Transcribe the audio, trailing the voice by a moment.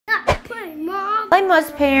Like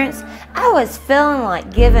most parents, I was feeling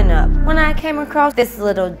like giving up when I came across this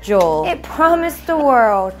little jewel. It promised the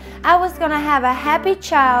world I was gonna have a happy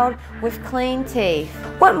child with clean teeth.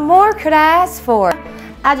 What more could I ask for?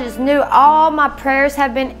 I just knew all my prayers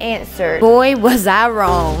had been answered. Boy, was I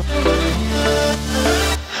wrong.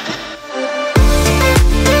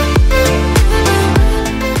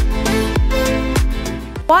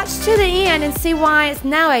 Watch to the end and see why it's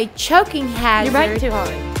now a choking hazard. You're biting too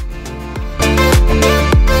hard.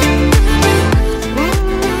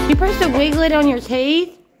 You're supposed to wiggle it on your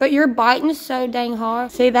teeth, but you're biting so dang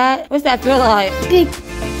hard. See that? What's that feel like? You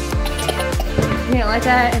don't like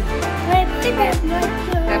that?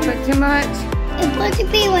 I put too much? It's supposed to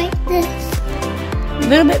be like this. A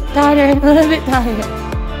little bit tighter, a little bit tighter.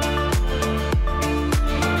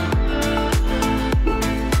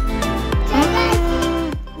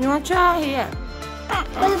 You want to try? Here.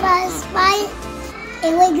 What about a spike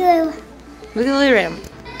and wiggle? Wiggle around.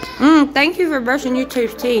 Thank you for brushing your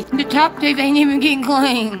teeth. The top tooth ain't even getting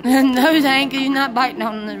clean. And those ain't because you're not biting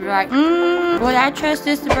on the right. Would I trust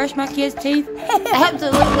this to brush my kids' teeth?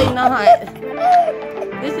 Absolutely not.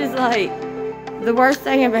 This is like the worst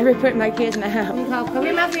thing I've ever put in my kids' mouth. Cover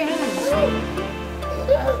your mouth with your hands.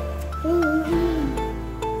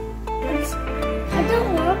 I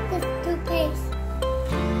don't want this toothpaste.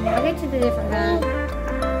 I'll get you the different kind.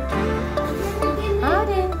 I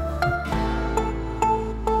do.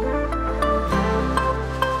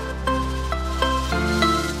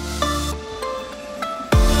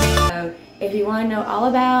 So, if you want to know all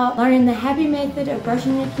about learning the happy method of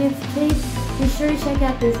brushing your kids' teeth, be sure to check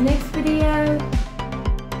out this next video.